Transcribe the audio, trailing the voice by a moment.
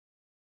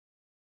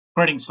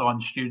Greetings,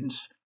 science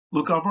students.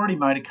 Look, I've already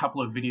made a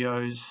couple of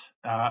videos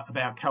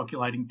about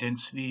calculating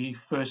density.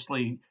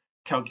 Firstly,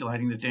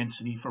 calculating the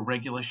density for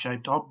regular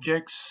shaped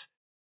objects,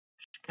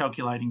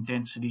 calculating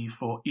density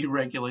for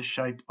irregular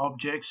shaped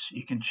objects.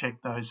 You can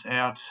check those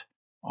out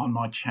on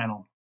my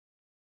channel.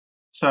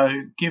 So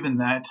given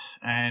that,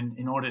 and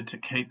in order to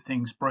keep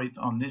things brief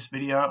on this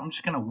video, I'm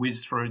just going to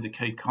whiz through the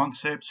key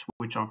concepts,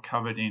 which I've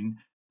covered in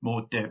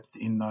more depth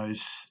in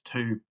those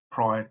two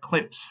prior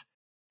clips.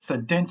 So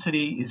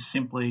density is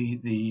simply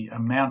the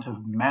amount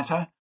of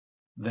matter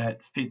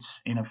that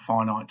fits in a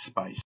finite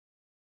space.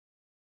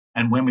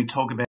 And when we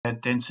talk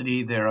about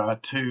density, there are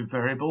two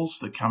variables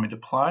that come into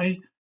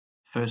play.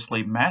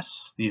 Firstly,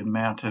 mass, the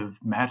amount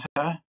of matter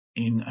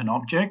in an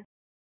object,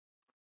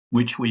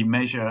 which we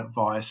measure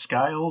via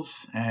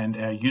scales and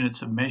our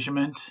units of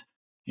measurement.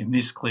 In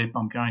this clip,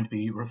 I'm going to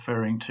be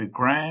referring to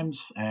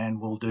grams, and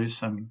we'll do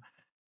some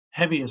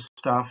heavier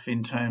stuff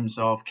in terms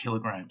of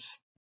kilograms.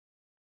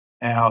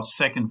 Our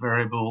second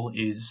variable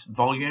is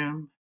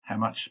volume, how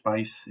much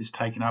space is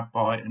taken up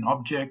by an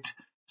object.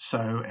 So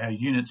our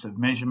units of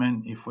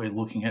measurement, if we're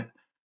looking at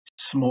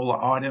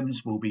smaller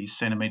items, will be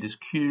centimeters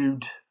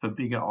cubed. For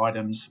bigger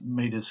items,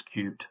 meters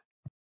cubed.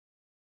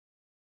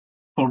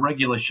 For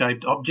regular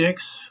shaped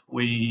objects,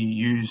 we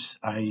use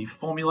a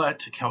formula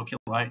to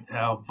calculate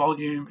our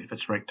volume. If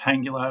it's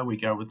rectangular, we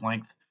go with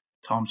length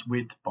times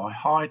width by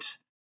height.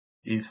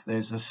 If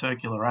there's a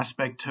circular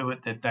aspect to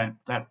it,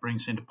 that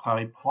brings into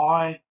play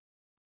pi.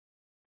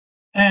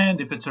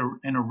 And if it's an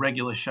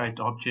irregular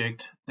shaped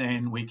object,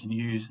 then we can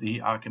use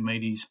the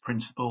Archimedes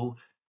principle,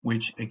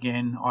 which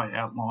again I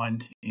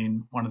outlined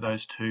in one of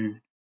those two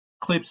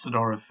clips that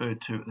I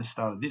referred to at the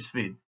start of this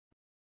vid.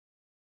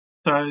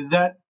 So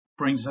that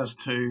brings us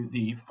to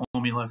the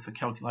formula for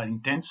calculating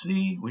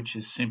density, which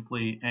is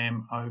simply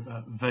m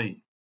over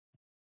v.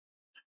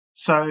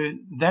 So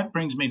that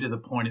brings me to the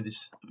point of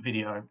this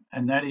video,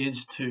 and that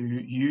is to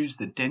use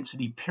the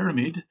density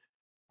pyramid,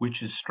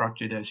 which is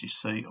structured as you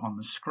see on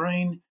the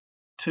screen,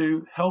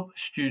 to help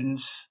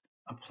students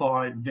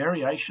apply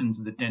variations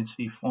of the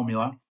density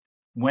formula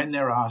when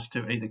they're asked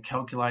to either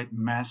calculate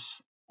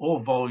mass or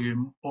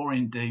volume or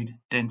indeed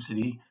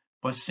density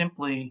by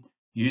simply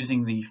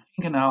using the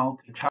fingernail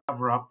to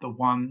cover up the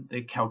one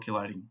they're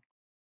calculating.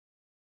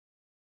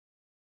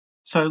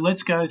 So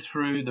let's go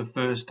through the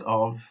first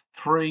of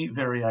three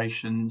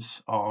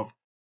variations of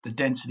the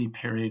density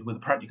period with a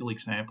practical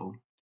example.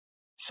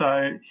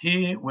 So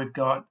here we've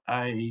got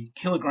a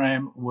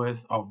kilogram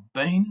worth of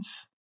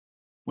beans.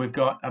 We've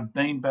got a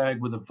beanbag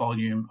with a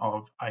volume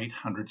of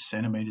 800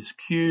 centimeters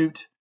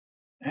cubed,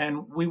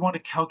 and we want to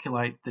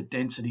calculate the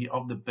density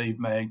of the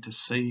beanbag to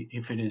see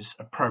if it is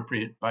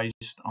appropriate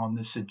based on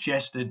the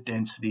suggested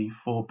density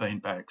for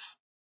beanbags.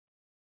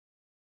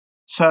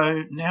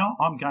 So now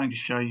I'm going to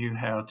show you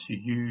how to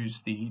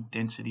use the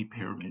density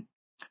pyramid.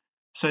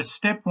 So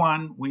step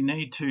one, we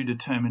need to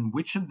determine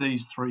which of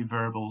these three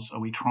variables are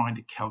we trying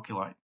to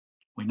calculate.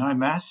 We know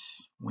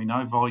mass, we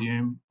know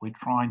volume, we're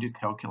trying to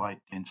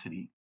calculate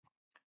density.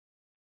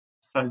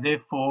 So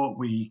therefore,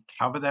 we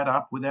cover that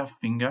up with our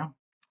finger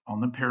on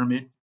the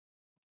pyramid,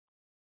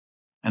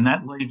 and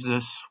that leaves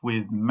us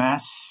with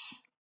mass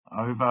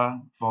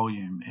over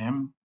volume,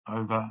 m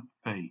over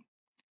v.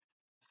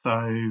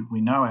 So we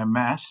know our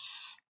mass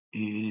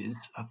is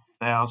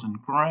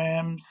 1,000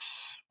 grams.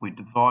 We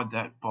divide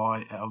that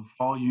by our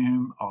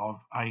volume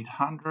of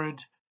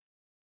 800.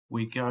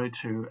 We go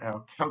to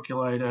our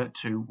calculator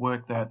to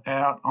work that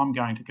out. I'm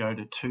going to go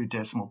to 2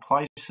 decimal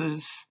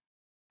places,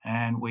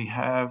 and we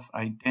have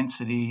a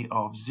density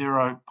of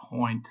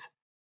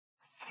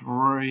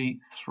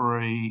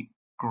 0.33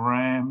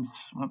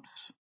 grams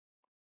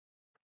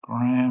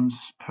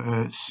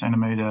per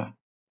centimeter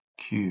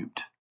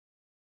cubed.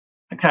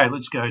 Okay,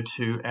 let's go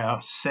to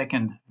our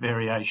second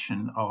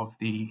variation of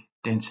the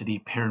density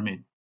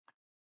pyramid.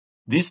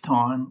 This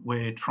time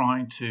we're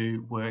trying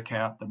to work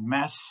out the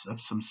mass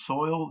of some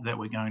soil that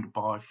we're going to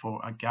buy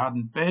for a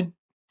garden bed.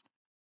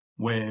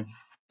 We've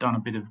done a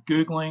bit of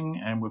Googling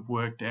and we've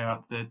worked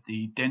out that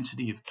the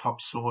density of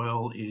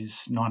topsoil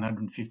is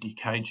 950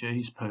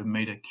 kgs per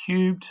metre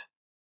cubed.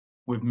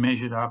 We've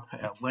measured up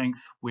our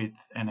length, width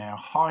and our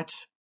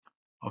height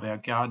of our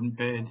garden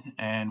bed,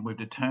 and we've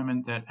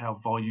determined that our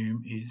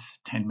volume is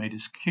 10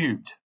 metres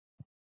cubed.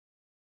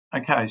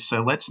 Okay,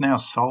 so let's now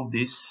solve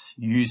this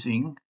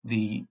using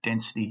the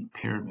density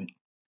pyramid.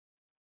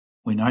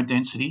 We know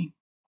density,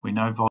 we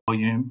know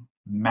volume,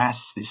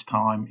 mass this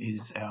time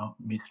is our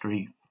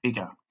mystery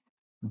figure.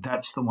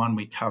 That's the one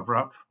we cover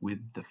up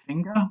with the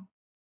finger,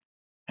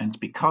 and it's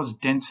because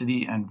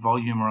density and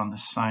volume are on the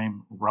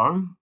same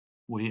row,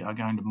 we are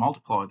going to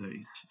multiply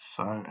these.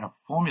 So our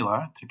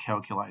formula to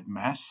calculate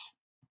mass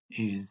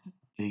is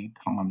D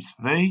times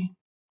V.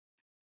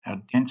 Our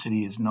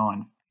density is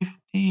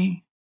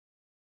 950.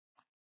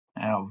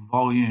 Our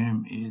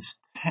volume is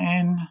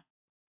 10.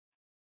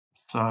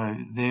 So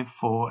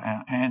therefore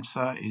our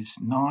answer is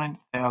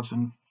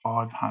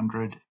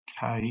 9,500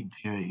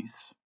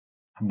 kgs.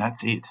 And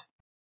that's it.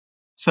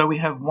 So we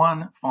have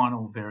one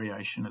final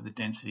variation of the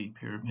density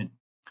pyramid.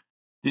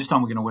 This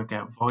time we're going to work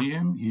out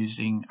volume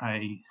using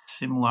a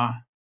similar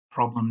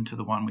problem to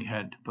the one we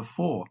had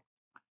before.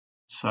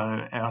 So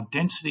our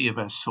density of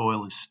our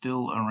soil is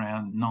still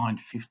around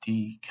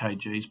 950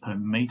 kgs per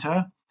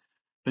metre,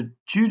 but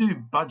due to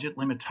budget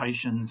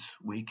limitations,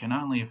 we can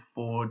only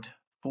afford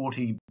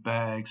 40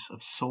 bags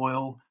of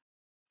soil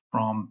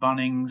from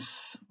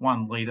Bunnings.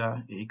 1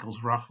 litre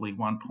equals roughly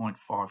 1.5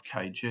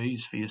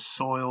 kgs for your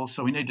soil.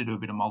 So we need to do a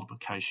bit of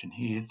multiplication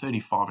here.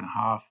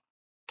 35.5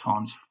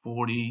 times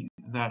 40,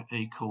 that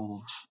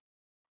equals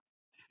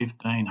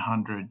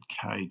 1500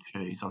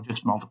 kgs. I've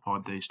just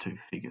multiplied these two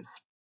figures.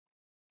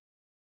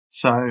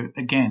 So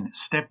again,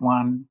 step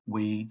one,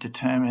 we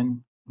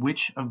determine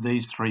which of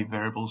these three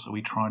variables are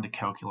we trying to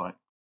calculate.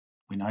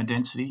 We know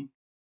density,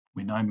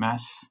 we know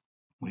mass,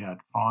 we are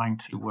trying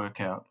to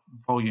work out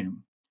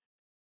volume.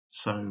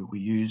 So we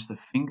use the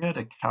finger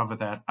to cover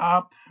that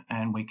up,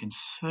 and we can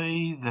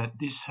see that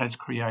this has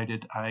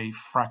created a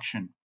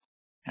fraction.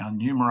 Our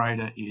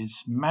numerator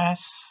is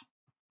mass,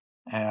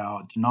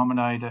 our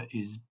denominator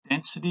is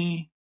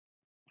density.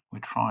 We're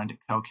trying to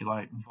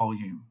calculate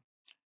volume.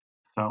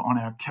 So on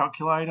our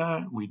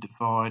calculator, we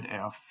divide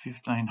our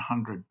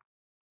 1500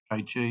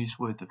 kgs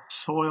worth of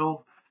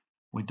soil.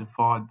 We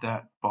divide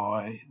that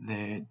by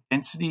their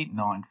density,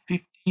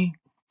 950.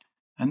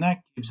 And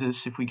that gives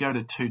us, if we go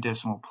to 2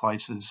 decimal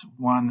places,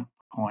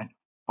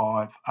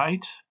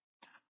 1.58.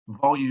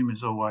 Volume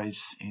is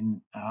always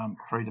in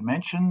 3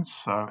 dimensions,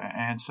 so our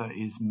answer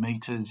is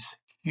meters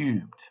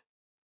cubed.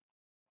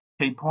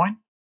 Key point,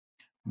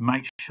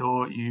 make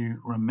sure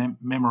you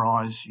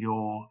memorize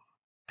your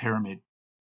pyramid.